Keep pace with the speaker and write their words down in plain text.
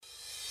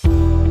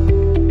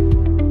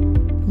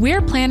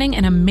We're planning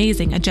an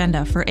amazing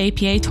agenda for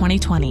APA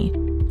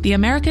 2020, the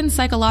American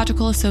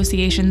Psychological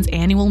Association's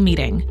annual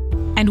meeting,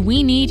 and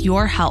we need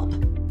your help.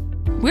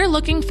 We're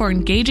looking for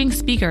engaging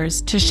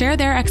speakers to share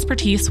their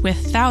expertise with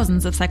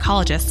thousands of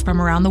psychologists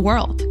from around the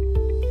world.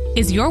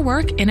 Is your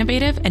work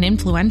innovative and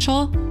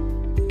influential?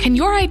 Can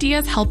your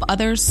ideas help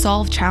others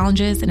solve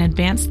challenges and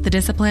advance the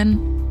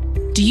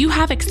discipline? Do you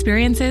have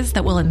experiences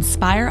that will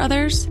inspire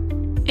others?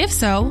 If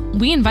so,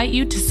 we invite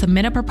you to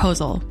submit a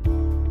proposal.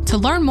 To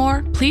learn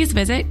more, please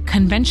visit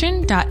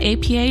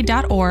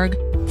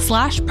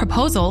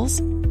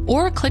convention.apa.org/proposals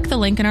or click the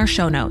link in our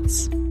show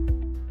notes.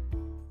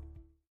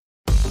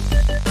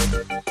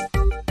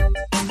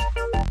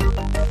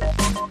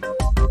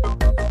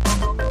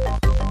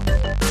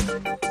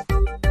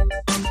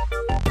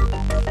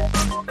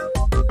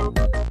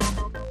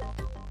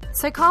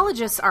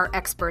 Psychologists are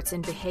experts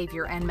in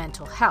behavior and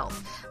mental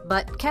health,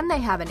 but can they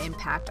have an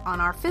impact on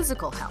our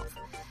physical health?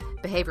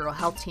 Behavioral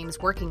health teams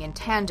working in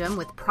tandem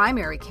with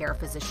primary care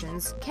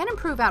physicians can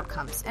improve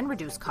outcomes and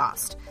reduce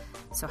cost.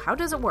 So how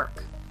does it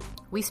work?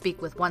 We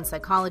speak with one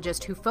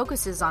psychologist who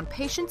focuses on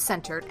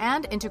patient-centered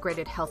and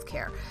integrated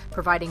healthcare,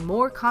 providing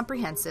more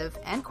comprehensive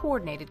and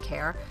coordinated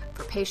care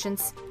for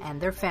patients and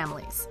their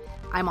families.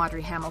 I'm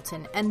Audrey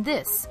Hamilton, and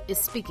this is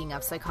Speaking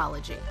of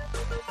Psychology.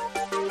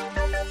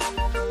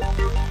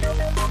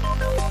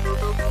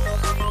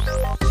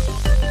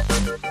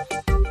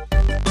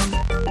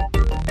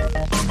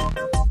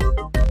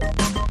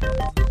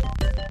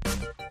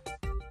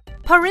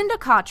 Parinda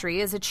Khatri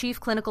is a Chief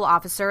Clinical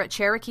Officer at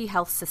Cherokee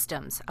Health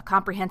Systems, a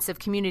comprehensive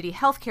community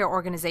healthcare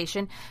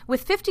organization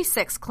with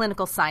 56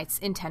 clinical sites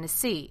in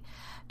Tennessee.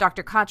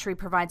 Dr. Khatri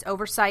provides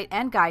oversight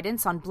and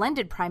guidance on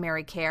blended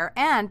primary care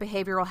and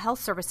behavioral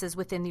health services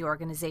within the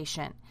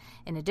organization.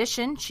 In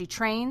addition, she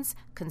trains,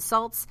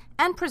 consults,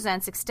 and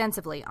presents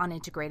extensively on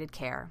integrated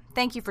care.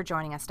 Thank you for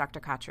joining us,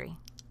 Dr. Khatri.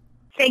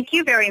 Thank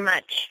you very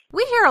much.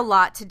 We hear a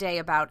lot today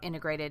about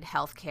integrated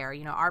healthcare.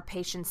 Are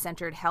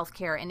patient-centered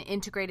healthcare and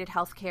integrated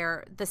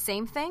healthcare the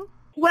same thing?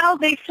 Well,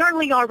 they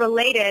certainly are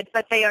related,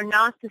 but they are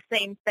not the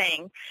same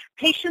thing.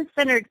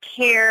 Patient-centered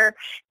care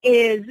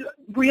is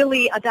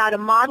really about a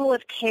model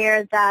of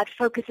care that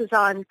focuses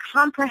on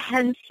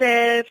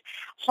comprehensive,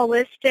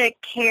 holistic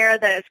care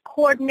that is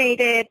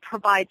coordinated,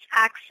 provides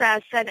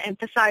access, and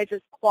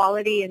emphasizes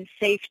quality and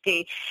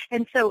safety.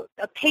 And so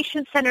a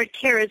patient-centered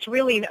care is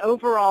really an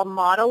overall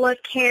model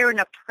of care, an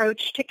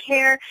approach to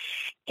care.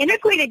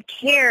 Integrated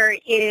care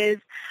is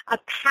a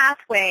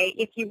pathway,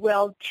 if you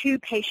will, to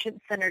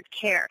patient-centered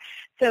care.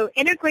 So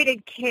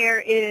integrated care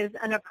is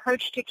an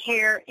approach to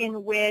care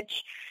in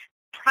which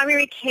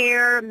primary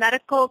care,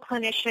 medical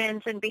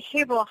clinicians, and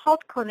behavioral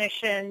health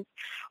clinicians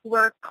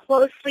work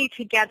closely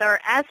together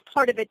as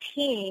part of a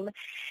team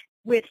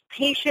with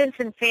patients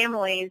and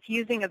families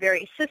using a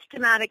very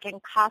systematic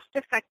and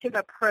cost-effective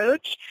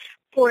approach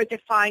for a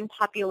defined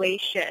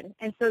population.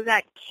 And so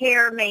that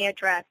care may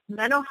address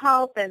mental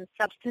health and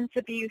substance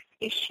abuse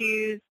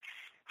issues,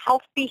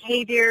 health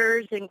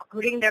behaviors,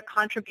 including their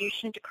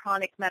contribution to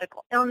chronic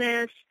medical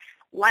illness,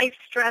 life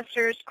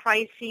stressors,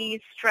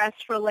 crises,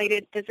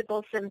 stress-related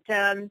physical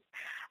symptoms,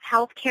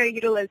 healthcare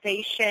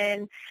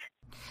utilization.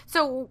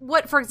 So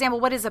for example,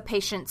 what is a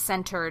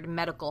patient-centered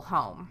medical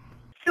home?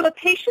 So a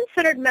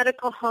patient-centered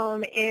medical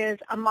home is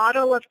a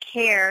model of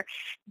care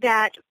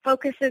that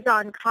focuses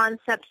on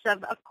concepts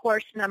of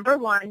course, number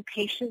one,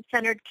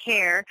 patient-centered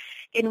care,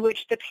 in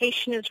which the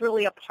patient is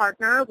really a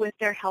partner with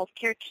their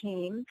healthcare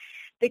team.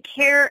 The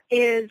care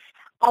is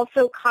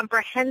also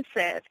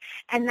comprehensive,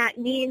 and that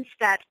means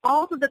that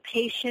all of the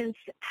patient's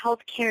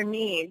healthcare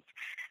needs,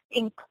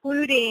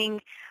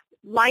 including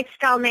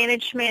lifestyle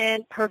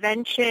management,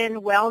 prevention,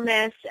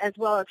 wellness, as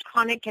well as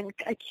chronic and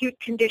acute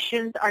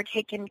conditions, are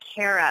taken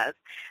care of.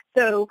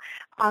 So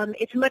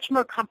it's much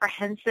more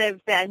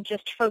comprehensive than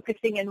just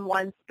focusing in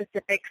one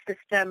specific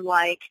system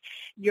like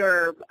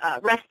your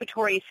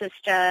respiratory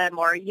system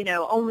or,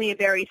 only a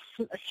very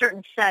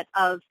certain set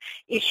of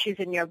issues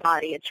in your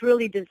body. It's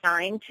really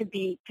designed to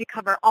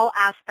cover all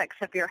aspects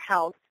of your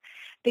health.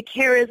 The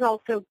care is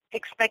also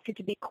expected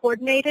to be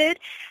coordinated,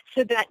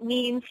 so that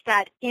means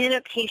that in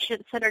a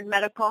patient-centered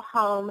medical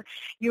home,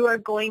 you are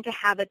going to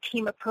have a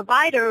team of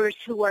providers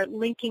who are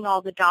linking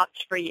all the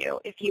dots for you,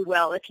 if you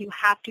will. If you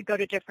have to go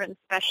to different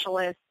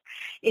specialists,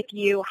 if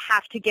you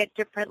have to get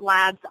different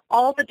labs,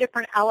 all the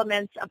different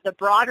elements of the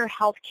broader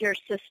healthcare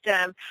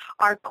system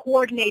are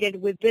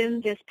coordinated within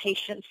this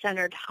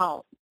patient-centered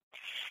home.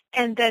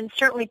 And then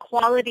certainly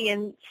quality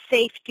and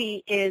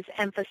safety is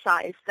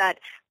emphasized, that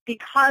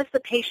because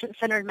the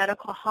patient-centered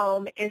medical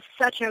home is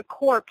such a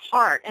core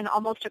part and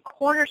almost a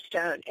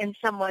cornerstone in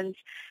someone's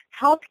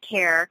health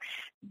care,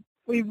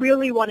 we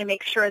really want to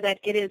make sure that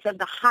it is of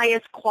the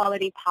highest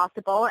quality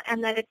possible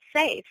and that it's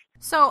safe.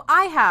 So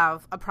I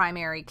have a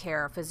primary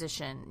care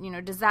physician.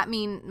 Does that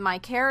mean my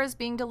care is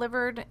being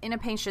delivered in a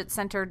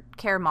patient-centered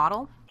care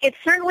model? It's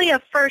certainly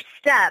a first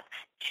step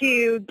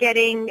to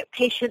getting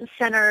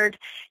patient-centered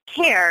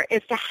care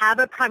is to have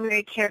a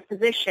primary care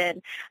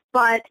physician.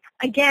 But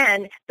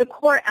again, the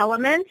core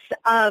elements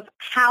of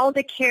how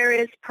the care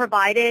is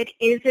provided,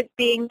 is it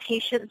being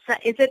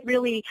is it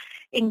really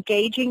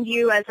engaging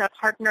you as a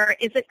partner?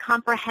 Is it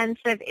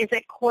comprehensive? Is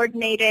it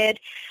coordinated?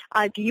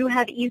 Do you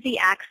have easy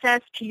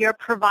access to your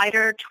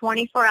provider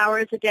 24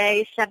 hours a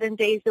day, 7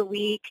 days a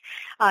week?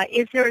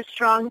 Is there a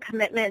strong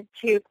commitment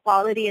to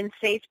quality and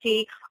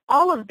safety?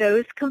 All of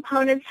those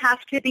components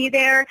have to be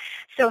there.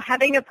 So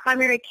having a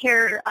primary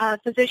care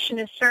physician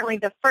is certainly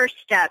the first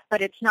step, but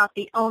it's not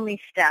the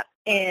only step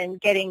in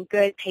getting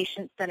good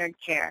patient-centered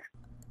care.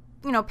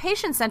 You know,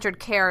 patient-centered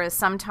care is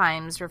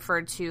sometimes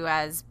referred to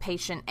as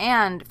patient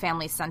and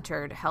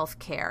family-centered health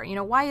care. You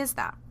know, why is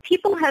that?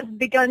 People have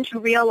begun to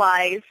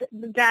realize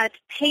that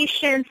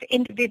patients,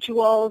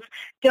 individuals,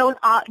 don't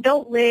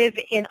live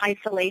in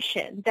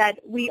isolation, that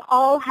we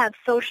all have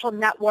social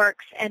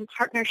networks and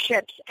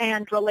partnerships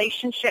and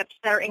relationships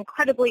that are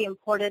incredibly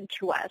important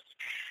to us.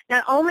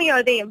 Not only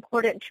are they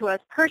important to us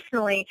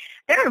personally,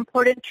 they're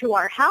important to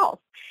our health.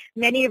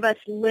 Many of us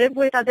live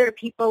with other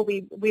people.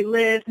 We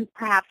live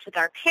perhaps with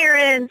our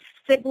parents,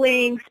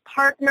 siblings,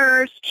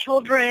 partners,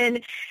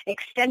 children,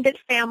 extended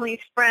families,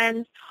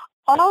 friends.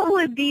 All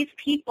of these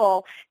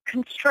people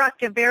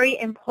construct a very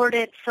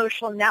important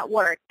social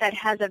network that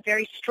has a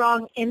very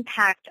strong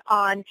impact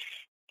on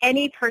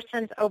any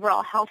person's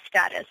overall health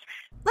status.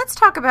 Let's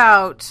talk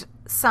about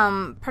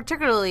some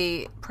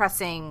particularly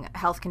pressing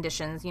health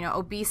conditions. You know,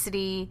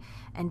 obesity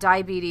and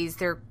diabetes,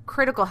 they're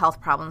critical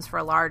health problems for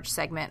a large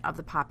segment of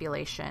the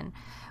population.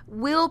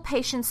 Will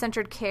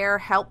patient-centered care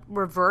help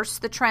reverse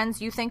the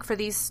trends, you think, for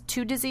these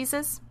two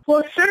diseases?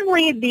 Well,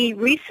 certainly the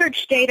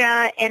research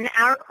data and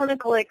our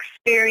clinical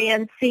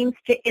experience seems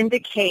to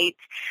indicate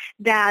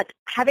that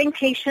having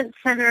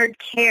patient-centered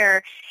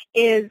care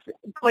is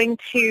going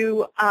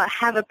to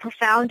have a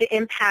profound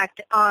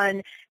impact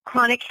on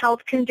chronic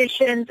health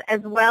conditions as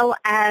well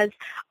as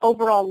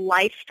overall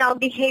lifestyle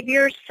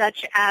behaviors,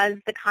 such as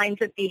the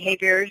kinds of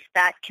behaviors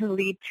that can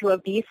lead to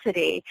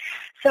obesity.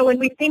 So when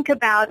we think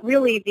about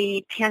really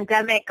the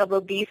pandemic of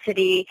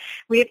obesity,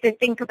 we have to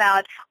think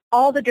about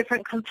all the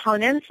different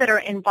components that are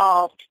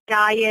involved: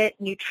 diet,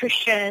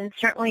 nutrition,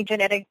 certainly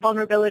genetic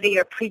vulnerability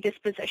or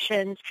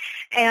predispositions,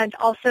 and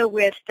also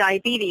with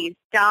diabetes,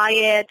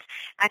 diet,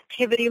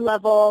 activity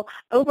level,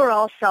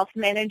 overall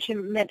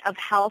self-management of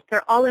health.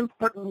 They're all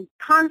important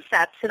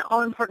concepts and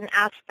all important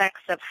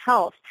aspects of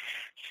health.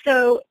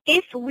 So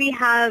if we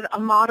have a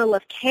model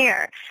of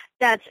care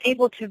that's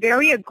able to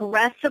very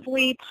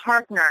aggressively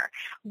partner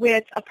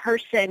with a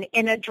person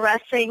in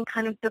addressing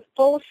kind of the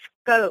full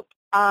scope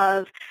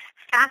of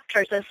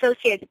factors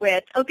associated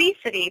with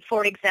obesity,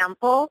 for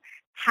example,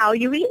 how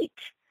you eat,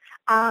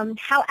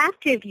 how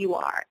active you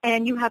are,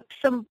 and you have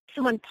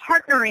someone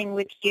partnering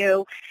with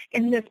you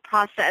in this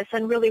process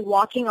and really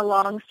walking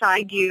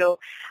alongside you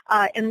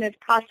in this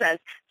process.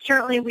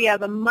 Certainly we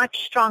have a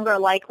much stronger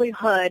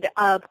likelihood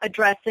of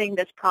addressing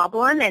this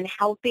problem and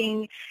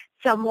helping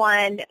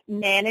someone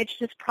manage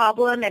this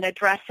problem and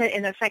address it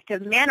in an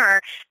effective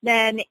manner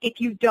than if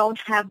you don't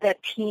have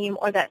that team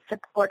or that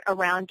support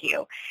around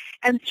you.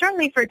 And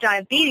certainly for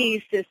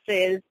diabetes, this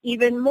is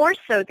even more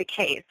so the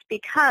case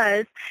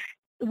because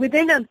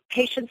within a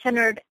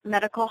patient-centered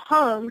medical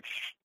home,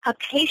 a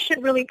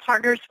patient really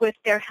partners with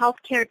their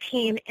healthcare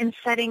team in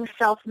setting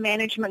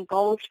self-management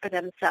goals for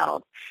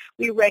themselves.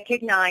 We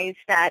recognize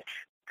that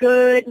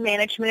good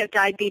management of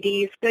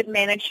diabetes, good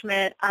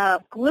management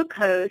of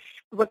glucose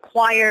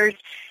requires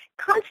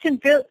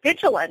constant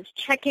vigilance,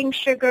 checking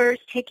sugars,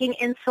 taking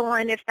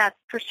insulin if that's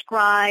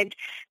prescribed,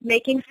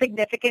 making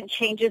significant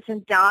changes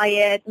in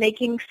diet,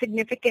 making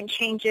significant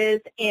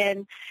changes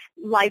in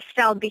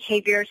lifestyle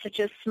behavior such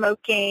as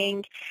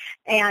smoking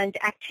and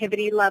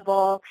activity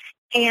level.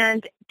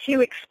 And to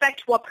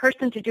expect one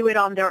person to do it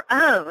on their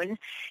own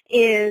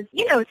is,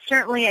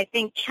 certainly I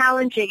think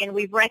challenging, and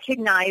we've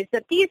recognized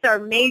that these are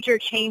major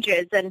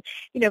changes. And,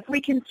 if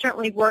we can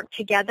certainly work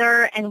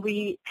together and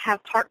we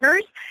have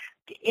partners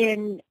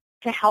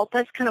to help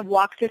us kind of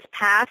walk this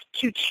path,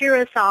 to cheer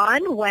us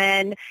on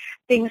when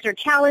things are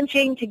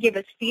challenging, to give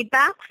us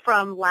feedback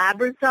from lab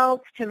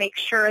results to make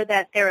sure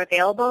that they're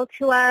available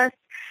to us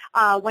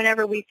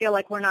whenever we feel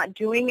like we're not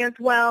doing as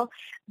well.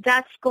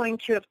 That's going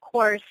to, of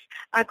course,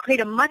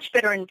 create a much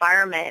better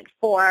environment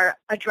for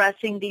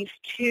addressing these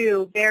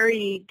two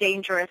very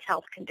dangerous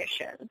health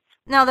conditions.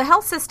 Now, the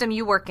health system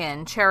you work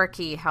in,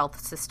 Cherokee Health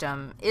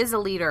System, is a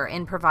leader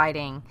in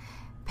providing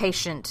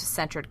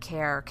patient-centered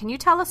care. Can you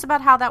tell us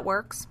about how that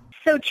works?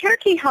 So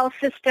Cherokee Health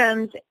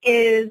Systems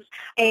is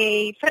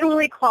a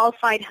federally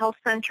qualified health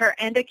center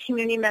and a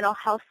community mental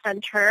health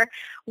center.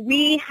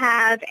 We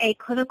have a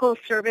clinical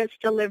service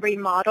delivery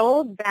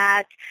model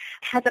that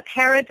has a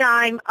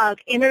paradigm of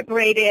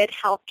integrated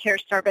healthcare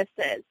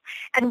services.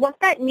 And what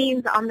that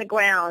means on the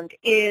ground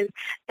is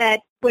that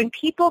when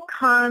people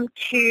come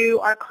to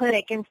our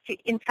clinic,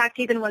 in fact,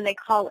 even when they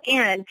call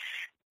in,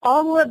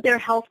 all of their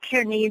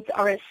healthcare needs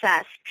are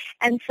assessed.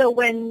 And so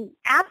when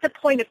at the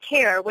point of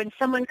care, when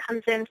someone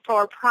comes in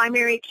for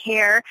primary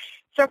care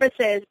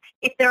services,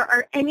 if there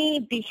are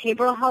any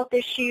behavioral health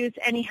issues,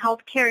 any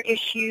healthcare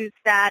issues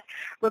that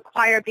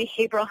require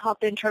behavioral health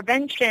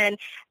intervention,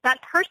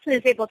 that person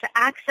is able to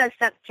access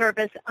that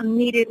service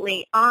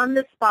immediately on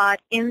the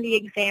spot in the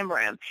exam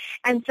room.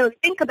 And so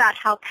think about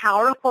how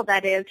powerful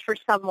that is for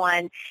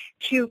someone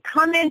to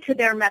come into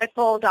their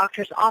medical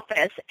doctor's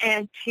office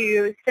and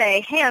to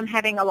say, hey, I'm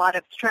having a lot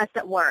of stress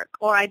at work,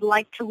 or I'd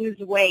like to lose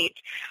weight,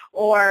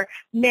 or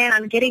man,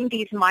 I'm getting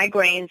these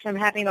migraines. I'm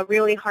having a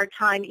really hard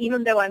time,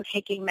 even though I'm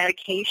taking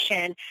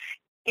medication,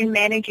 in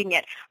managing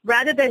it,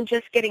 rather than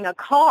just getting a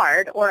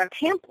card or a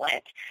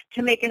pamphlet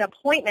to make an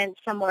appointment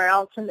somewhere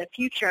else in the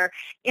future.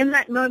 In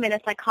that moment, a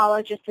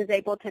psychologist is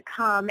able to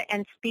come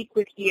and speak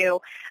with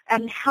you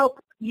and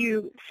help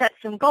you set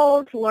some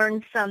goals,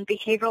 learn some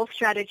behavioral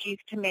strategies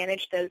to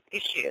manage those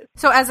issues.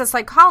 So as a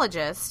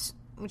psychologist,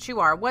 which you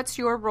are, what's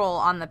your role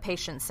on the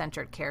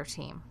patient-centered care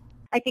team?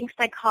 I think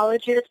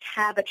psychologists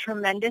have a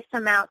tremendous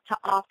amount to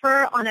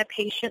offer on a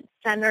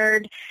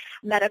patient-centered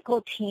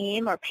medical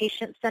team or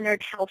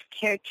patient-centered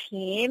healthcare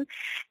team.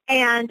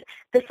 And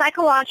the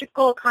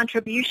psychological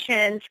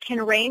contributions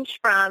can range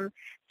from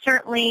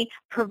certainly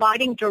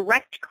providing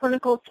direct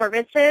clinical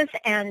services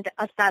and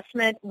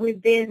assessment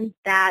within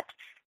that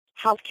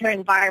healthcare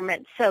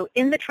environment. So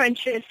in the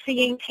trenches,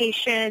 seeing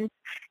patients,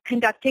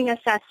 conducting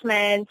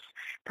assessments,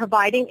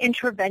 providing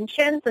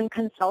interventions and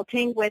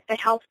consulting with the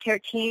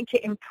healthcare team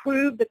to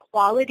improve the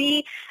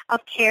quality of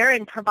care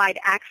and provide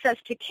access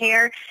to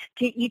care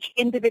to each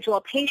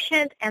individual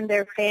patient and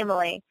their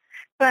family.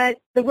 But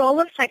the role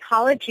of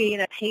psychology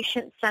in a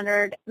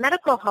patient-centered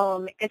medical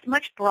home is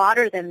much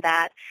broader than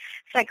that.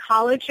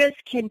 Psychologists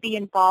can be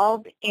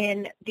involved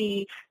in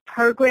the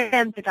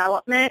program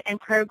development and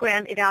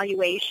program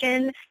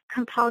evaluation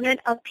component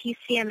of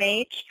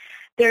PCMH.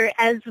 There,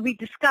 as we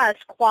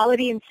discussed,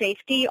 quality and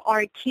safety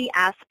are key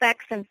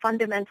aspects and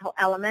fundamental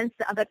elements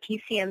of a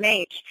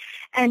PCMH.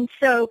 And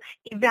so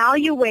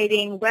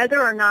evaluating whether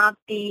or not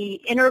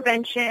the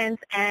interventions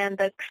and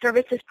the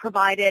services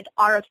provided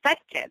are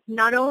effective,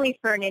 not only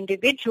for an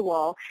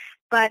individual,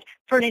 but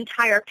for an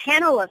entire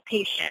panel of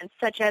patients,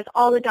 such as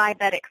all the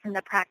diabetics in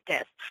the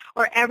practice,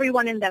 or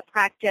everyone in the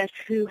practice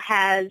who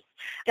has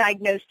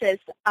diagnosis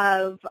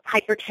of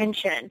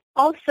hypertension.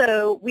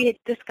 Also, we had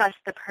discussed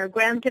the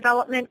program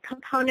development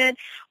component.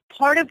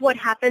 Part of what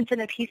happens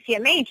in a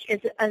PCMH is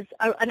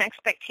an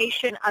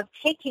expectation of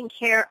taking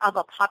care of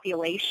a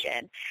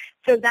population.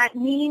 So that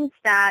means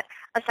that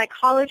a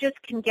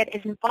psychologist can get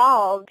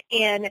involved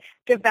in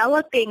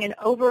developing an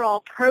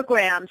overall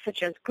program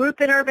such as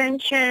group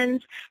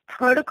interventions,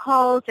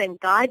 protocols and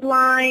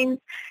guidelines,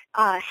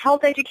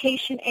 health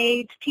education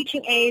aids,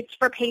 teaching aids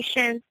for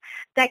patients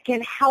that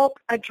can help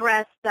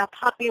address the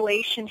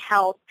population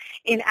health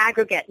in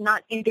aggregate,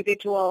 not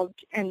individual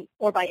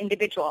or by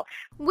individual.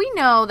 We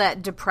know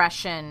that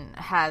depression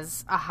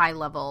has a high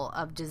level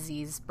of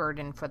disease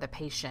burden for the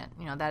patient.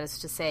 That is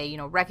to say,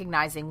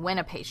 recognizing when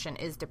a patient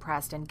is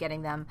depressed and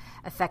getting them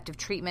effective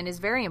treatment is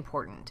very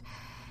important.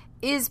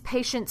 Is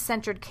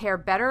patient-centered care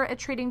better at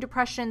treating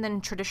depression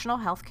than traditional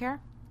healthcare?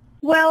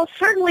 Well,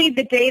 certainly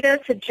the data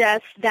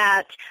suggests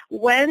that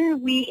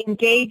when we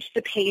engage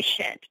the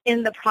patient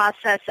in the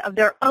process of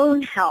their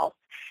own health,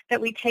 that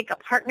we take a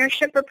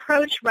partnership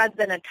approach rather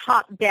than a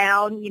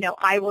top-down,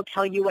 I will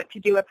tell you what to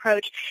do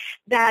approach,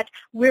 that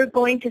we're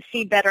going to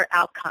see better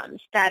outcomes.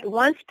 That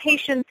once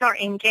patients are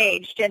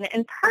engaged,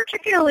 and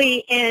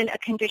particularly in a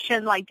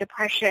condition like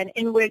depression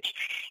in which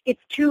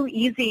it's so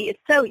easy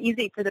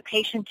for the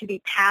patient to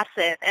be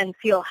passive and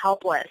feel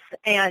helpless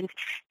and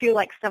feel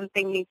like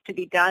something needs to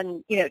be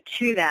done,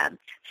 to them.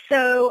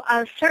 So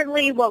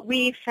certainly what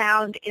we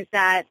found is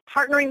that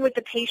partnering with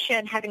the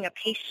patient, having a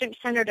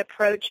patient-centered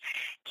approach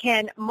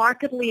can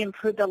markedly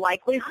improve the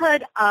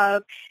likelihood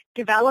of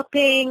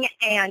developing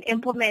and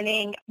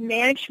implementing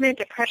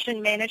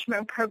depression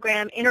management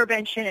program,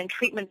 intervention, and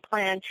treatment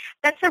plan.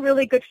 That's a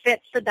really good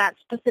fit for that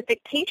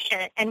specific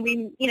patient. And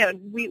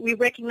we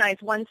recognize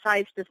one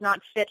size does not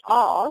fit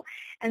all.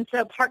 And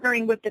so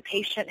partnering with the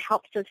patient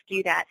helps us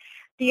do that.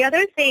 The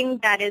other thing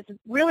that is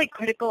really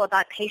critical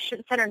about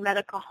patient-centered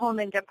medical home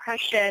and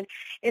depression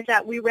is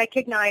that we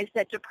recognize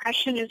that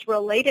depression is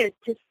related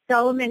to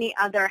so many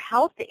other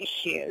health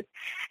issues.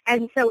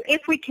 And so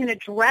if we can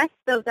address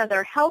those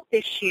other health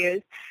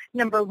issues,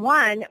 number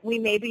one, we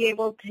may be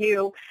able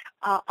to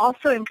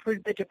also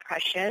improve the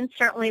depression.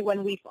 Certainly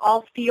when we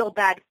all feel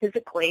bad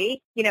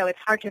physically, it's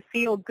hard to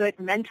feel good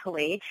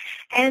mentally,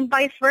 and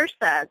vice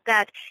versa,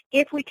 that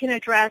if we can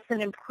address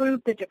and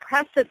improve the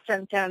depressive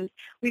symptoms,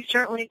 we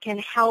certainly can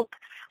help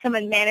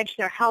someone manage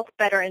their health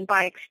better and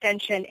by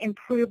extension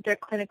improve their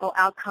clinical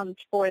outcomes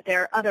for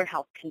their other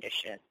health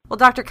conditions. Well,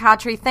 Dr.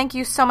 Khatri, thank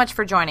you so much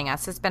for joining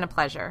us. It's been a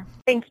pleasure.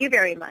 Thank you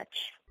very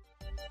much.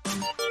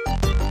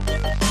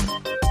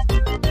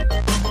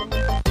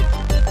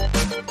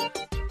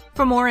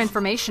 For more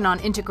information on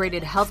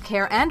integrated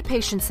healthcare and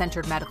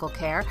patient-centered medical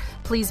care,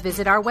 please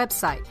visit our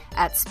website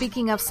at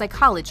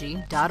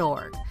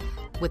speakingofpsychology.org.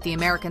 With the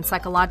American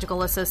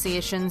Psychological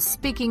Association,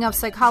 Speaking of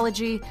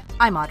Psychology,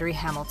 I'm Audrey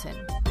Hamilton.